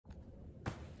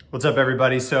What's up,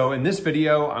 everybody? So in this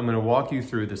video, I'm going to walk you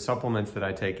through the supplements that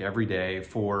I take every day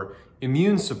for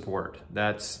immune support.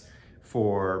 That's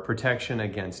for protection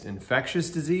against infectious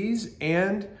disease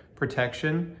and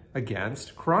protection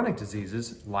against chronic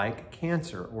diseases like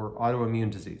cancer or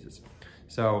autoimmune diseases.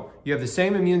 So you have the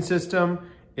same immune system.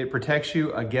 It protects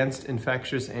you against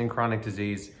infectious and chronic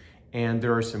disease. And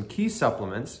there are some key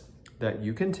supplements that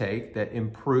you can take that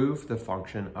improve the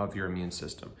function of your immune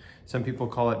system. Some people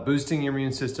call it boosting your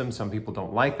immune system. Some people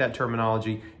don't like that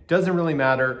terminology. Doesn't really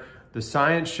matter. The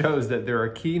science shows that there are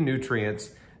key nutrients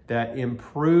that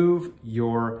improve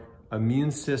your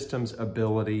immune system's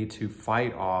ability to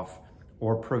fight off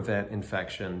or prevent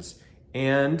infections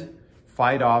and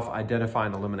fight off, identify,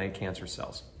 and eliminate cancer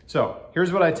cells. So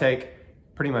here's what I take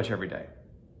pretty much every day.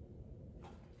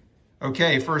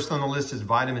 Okay, first on the list is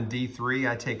vitamin D3.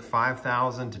 I take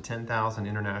 5,000 to 10,000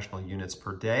 international units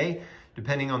per day,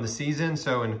 depending on the season.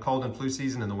 So in cold and flu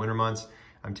season in the winter months,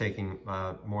 I'm taking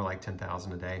more like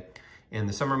 10,000 a day. In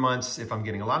the summer months, if I'm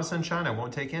getting a lot of sunshine, I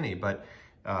won't take any. But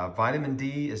vitamin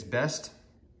D is best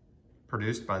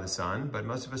produced by the sun, but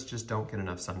most of us just don't get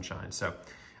enough sunshine. So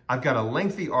I've got a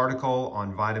lengthy article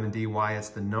on vitamin D, why it's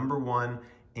the #1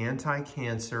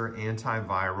 anti-cancer,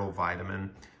 antiviral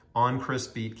vitamin on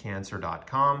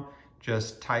chrisbeatcancer.com.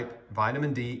 Just type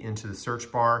vitamin D into the search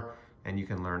bar and you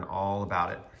can learn all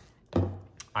about it.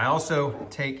 I also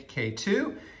take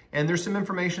K2, and there's some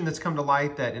information that's come to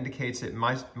light that indicates it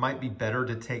might be better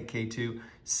to take K2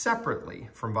 separately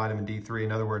from vitamin D3.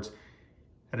 In other words,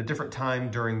 at a different time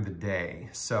during the day.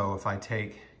 So if I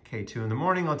take K2 in the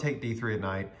morning, I'll take D3 at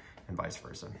night and vice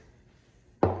versa.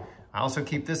 I also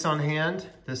keep this on hand.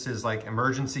 This is like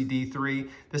emergency D3.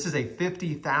 This is a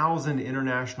 50,000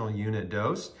 international unit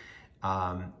dose.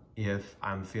 If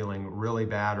I'm feeling really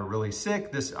bad or really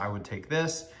sick, I would take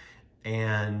this,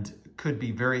 and could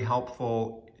be very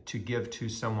helpful to give to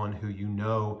someone who you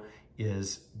know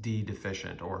is D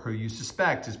deficient or who you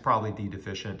suspect is probably D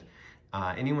deficient.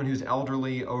 Anyone who's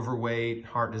elderly, overweight,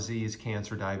 heart disease,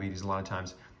 cancer, diabetes, a lot of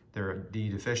times they're D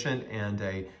deficient, and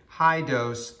a high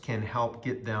dose can help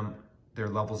get their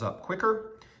levels up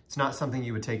quicker. It's not something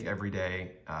you would take every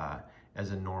day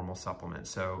as a normal supplement.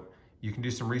 So you can do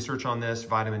some research on this.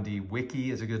 Vitamin D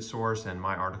Wiki is a good source, and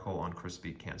my article on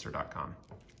chrisbeatcancer.com.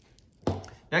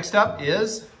 Next up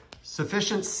is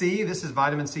Sufficient C. This is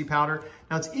vitamin C powder.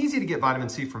 Now, it's easy to get vitamin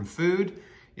C from food.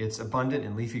 It's abundant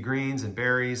in leafy greens and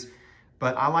berries.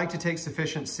 But I like to take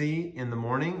Sufficient C in the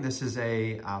morning. This is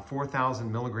a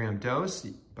 4,000 milligram dose,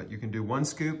 but you can do 1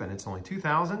 scoop and it's only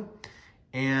 2,000.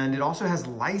 And it also has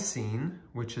lysine,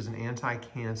 which is an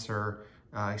anti-cancer,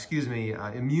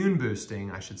 immune boosting,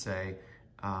 I should say,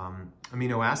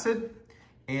 amino acid.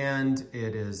 And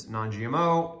it is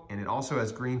non-GMO, and it also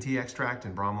has green tea extract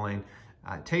and bromelain.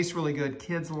 It tastes really good,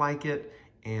 kids like it,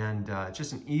 and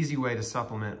just an easy way to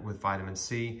supplement with vitamin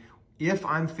C. If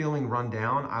I'm feeling run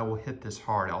down, I will hit this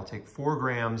hard. I'll take 4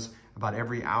 grams about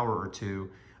every hour or two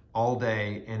all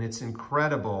day, and it's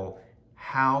incredible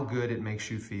how good it makes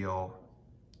you feel.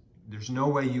 There's no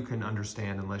way you can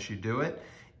understand unless you do it.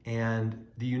 And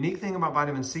the unique thing about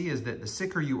vitamin C is that the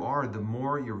sicker you are, the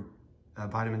more your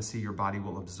vitamin C your body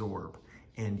will absorb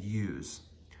and use.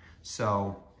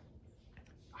 So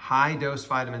high dose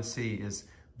vitamin C is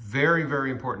very,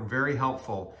 very important, very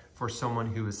helpful for someone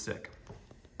who is sick.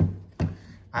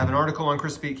 I have an article on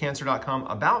chrisbeatcancer.com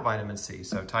about vitamin C.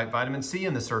 So type vitamin C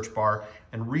in the search bar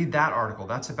and read that article.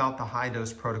 That's about the high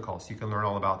dose protocol. So you can learn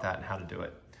all about that and how to do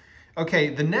it.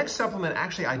 Okay, the next supplement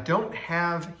actually I don't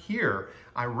have here.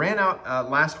 I ran out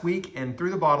last week and threw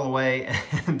the bottle away,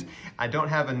 and I don't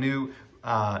have a new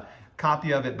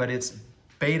copy of it, but it's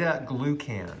beta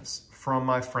glucans from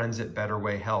my friends at Better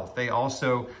Way Health. They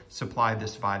also supply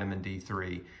this vitamin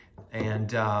D3.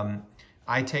 And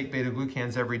I take beta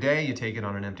glucans every day. You take it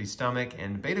on an empty stomach,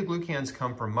 and beta glucans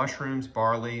come from mushrooms,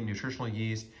 barley, nutritional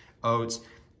yeast, oats,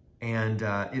 and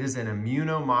it is an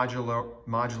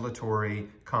immunomodulatory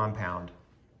compound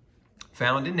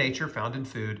found in nature, found in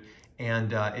food,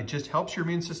 and it just helps your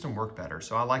immune system work better.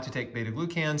 So I like to take beta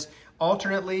glucans.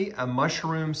 Alternately, a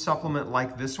mushroom supplement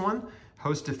like this one,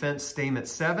 Host Defense Stamets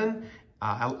 7.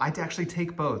 I actually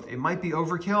take both. It might be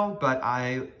overkill, but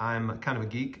I'm kind of a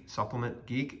geek, supplement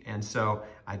geek, and so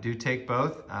I do take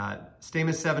both.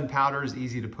 Stamets 7 powder is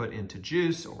easy to put into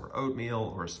juice or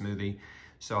oatmeal or a smoothie,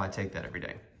 so I take that every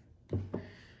day.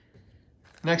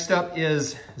 Next up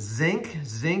is zinc.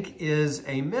 Zinc is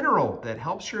a mineral that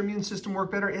helps your immune system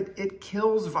work better. It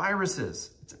kills viruses.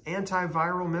 It's an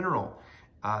antiviral mineral.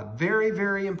 Very,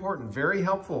 very important, very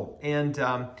helpful. And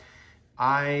the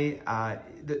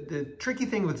tricky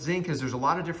thing with zinc is there's a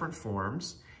lot of different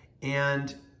forms,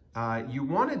 and you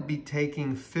want to be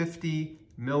taking 50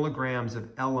 milligrams of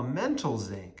elemental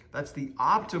zinc. That's the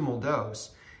optimal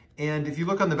dose. And if you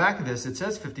look on the back of this, it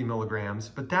says 50 milligrams,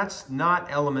 but that's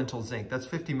not elemental zinc. That's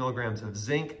 50 milligrams of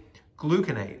zinc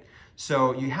gluconate.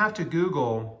 So you have to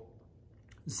Google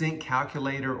zinc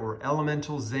calculator or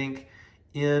elemental zinc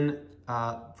in,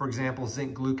 for example,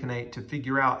 zinc gluconate to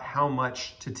figure out how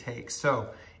much to take.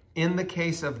 So in the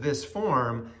case of this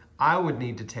form, I would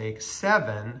need to take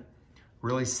 7,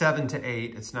 really 7 to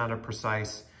 8. It's not a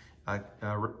precise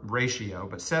ratio,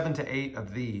 but 7 to 8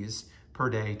 of these per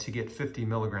day to get 50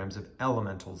 milligrams of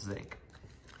elemental zinc.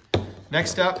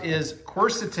 Next up is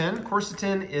quercetin.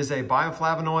 Quercetin is a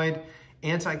bioflavonoid,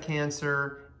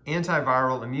 anti-cancer,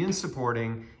 antiviral, immune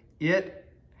supporting. It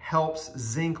helps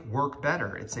zinc work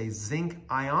better. It's a zinc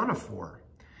ionophore.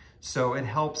 So it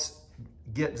helps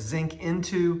get zinc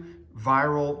into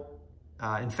viral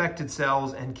infected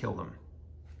cells and kill them.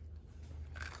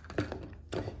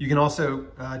 You can also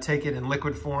take it in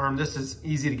liquid form. This is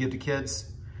easy to give to kids.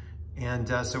 And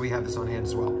so we have this on hand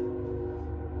as well.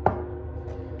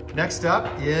 Next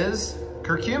up is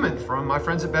curcumin from my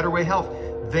friends at Better Way Health.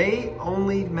 They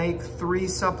only make 3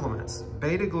 supplements: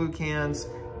 beta-glucans,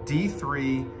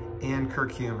 D3, and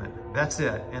curcumin. That's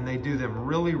it. And they do them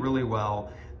really, really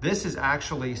well. This is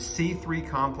actually C3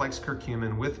 complex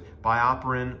curcumin with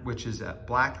bioperin, which is a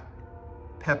black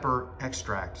pepper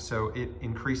extract. So it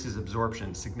increases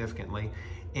absorption significantly.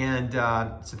 And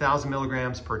it's 1,000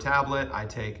 milligrams per tablet. I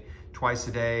take twice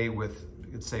a day with,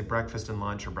 let's say, breakfast and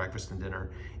lunch or breakfast and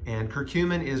dinner. And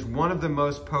curcumin is one of the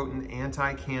most potent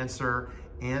anti-cancer,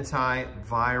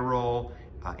 antiviral,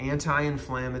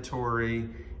 anti-inflammatory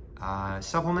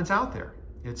supplements out there.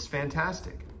 It's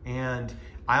fantastic. And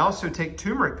I also take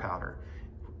turmeric powder.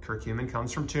 Curcumin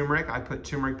comes from turmeric. I put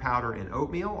turmeric powder in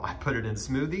oatmeal. I put it in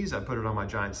smoothies. I put it on my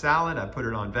giant salad. I put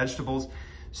it on vegetables.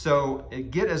 So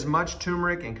get as much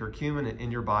turmeric and curcumin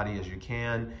in your body as you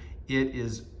can. It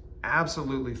is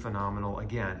absolutely phenomenal.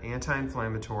 Again,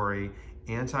 anti-inflammatory,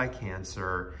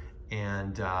 anti-cancer,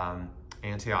 and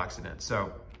antioxidant.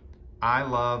 So I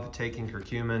love taking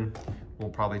curcumin. We'll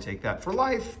probably take that for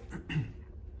life.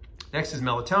 Next is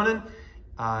melatonin.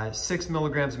 6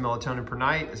 milligrams of melatonin per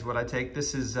night is what I take.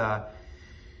 This is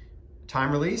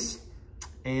time release.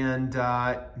 And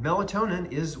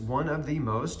melatonin is one of the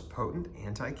most potent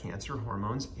anti-cancer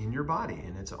hormones in your body.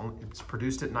 And it's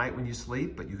produced at night when you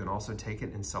sleep, but you can also take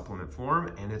it in supplement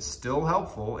form, and it's still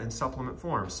helpful in supplement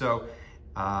form. So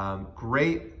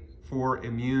great for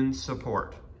immune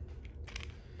support.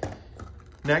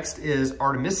 Next is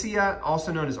artemisia,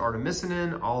 also known as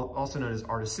artemisinin, also known as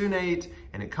artesunate,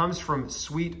 and it comes from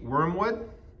sweet wormwood.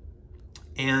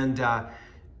 And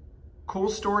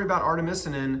cool story about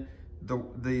artemisinin,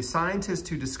 the scientist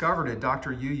who discovered it,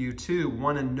 Dr. Yu Tu,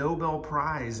 won a Nobel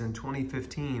Prize in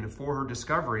 2015 for her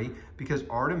discovery because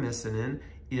artemisinin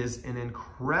is an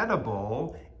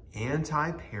incredible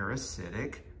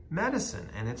anti-parasitic medicine,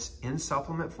 and it's in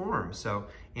supplement form. So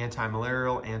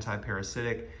anti-malarial,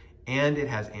 anti-parasitic, and it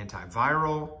has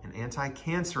antiviral and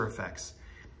anti-cancer effects.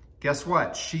 Guess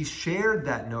what? She shared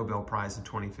that Nobel Prize in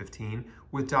 2015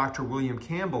 with Dr. William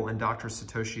Campbell and Dr.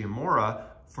 Satoshi Amora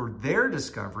for their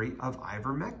discovery of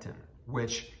ivermectin,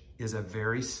 which is a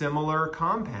very similar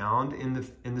compound in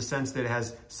the sense that it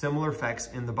has similar effects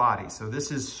in the body. So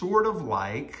this is sort of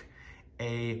like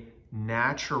a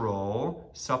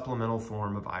natural supplemental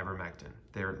form of ivermectin.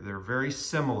 They're very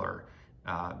similar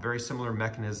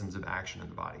mechanisms of action in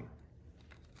the body.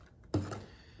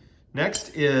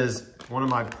 Next is one of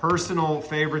my personal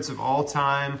favorites of all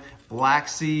time, black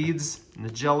seeds,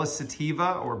 Nigella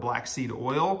sativa, or black seed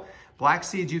oil. Black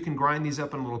seeds, you can grind these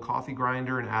up in a little coffee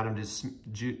grinder and add them to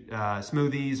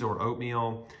smoothies or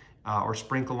oatmeal or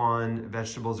sprinkle on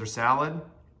vegetables or salad.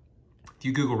 If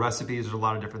you Google recipes, there's a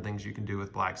lot of different things you can do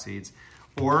with black seeds.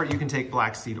 Or you can take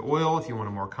black seed oil if you want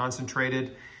a more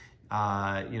concentrated.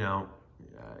 Thymoquinone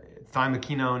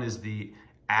is the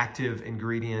active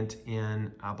ingredient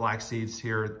in black seeds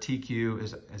here. TQ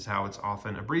is how it's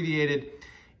often abbreviated.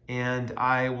 And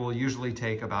I will usually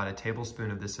take about a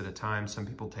tablespoon of this at a time. Some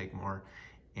people take more.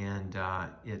 And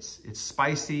it's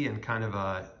spicy and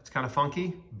it's kind of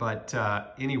funky. But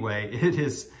anyway, it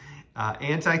is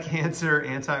anti-cancer,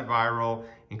 antiviral,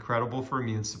 incredible for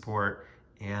immune support.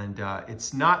 And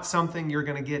it's not something you're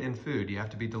gonna get in food. You have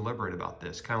to be deliberate about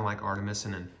this, kind of like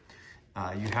artemisinin.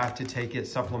 You have to take it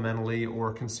supplementally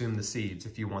or consume the seeds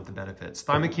if you want the benefits.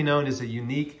 Thymoquinone is a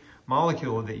unique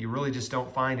molecule that you really just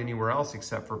don't find anywhere else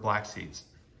except for black seeds.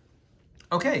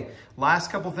 Okay,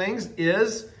 last couple things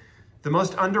is the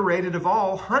most underrated of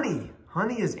all, honey.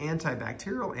 Honey is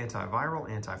antibacterial, antiviral,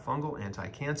 antifungal,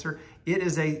 anti-cancer. It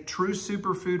is a true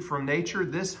superfood from nature.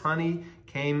 This honey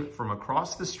came from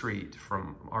across the street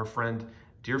from our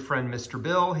dear friend, Mr.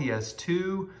 Bill. He has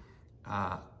 2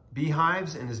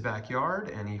 beehives in his backyard,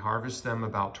 and he harvests them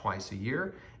about twice a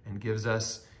year and gives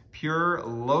us pure,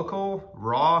 local,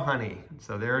 raw honey.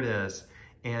 So there it is.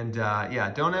 And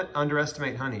yeah, don't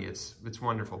underestimate honey. It's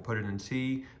wonderful. Put it in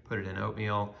tea, put it in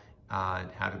oatmeal,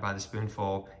 have it by the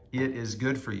spoonful. It is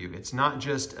good for you. It's not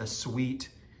just a sweetener,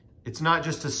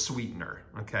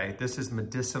 okay? This is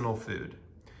medicinal food.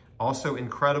 Also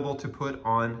incredible to put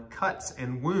on cuts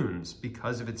and wounds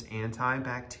because of its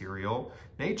antibacterial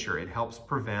nature. It helps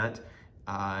prevent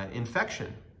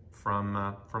infection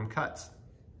from cuts.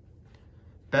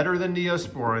 Better than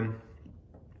Neosporin.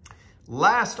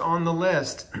 Last on the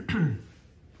list,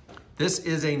 this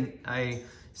is a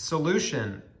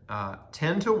solution,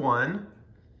 10-to-1,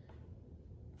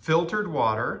 filtered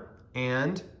water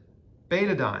and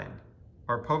betadine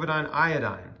or povidone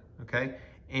iodine, okay?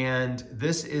 And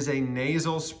this is a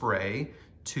nasal spray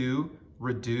to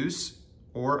reduce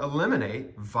or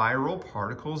eliminate viral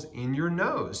particles in your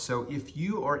nose. So if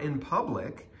you are in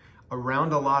public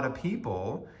around a lot of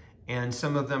people and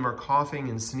some of them are coughing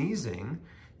and sneezing,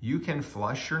 you can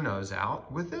flush your nose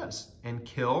out with this and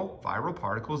kill viral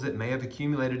particles that may have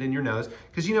accumulated in your nose.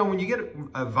 Because you know, when you get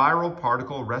a viral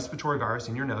particle, respiratory virus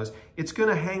in your nose, it's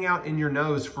gonna hang out in your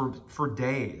nose for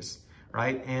days,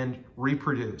 right? And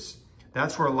reproduce.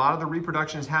 That's where a lot of the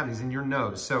reproduction is happening, is in your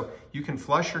nose. So you can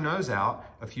flush your nose out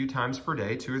a few times per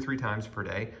day, 2 or 3 times per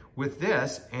day with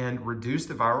this and reduce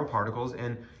the viral particles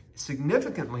and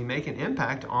significantly make an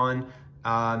impact on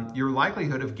your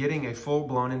likelihood of getting a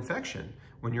full-blown infection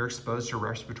when you're exposed to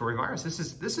respiratory virus.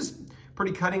 This is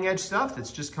pretty cutting edge stuff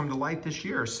that's just come to light this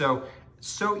year. So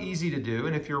easy to do.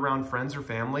 And if you're around friends or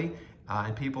family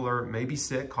and people are maybe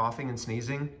sick, coughing and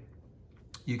sneezing,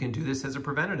 you can do this as a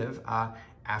preventative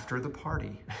after the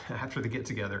party, after the get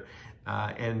together.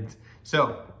 And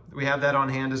so we have that on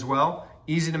hand as well.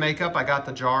 Easy to make up. I got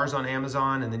the jars on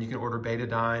Amazon, and then you can order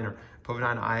betadine or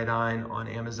povidone iodine on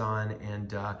Amazon and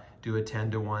do a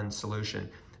 10-to-1 solution.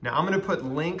 Now I'm gonna put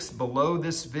links below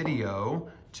this video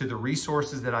to the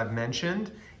resources that I've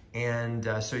mentioned, and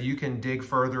so you can dig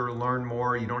further, learn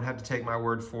more. You don't have to take my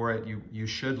word for it. You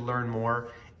should learn more,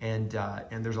 and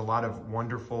there's a lot of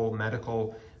wonderful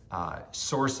medical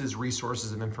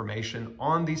resources of information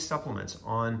on these supplements,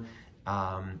 on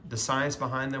the science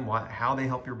behind them, how they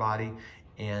help your body,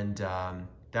 and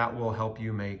that will help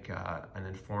you make an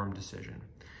informed decision.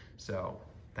 So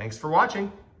thanks for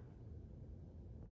watching.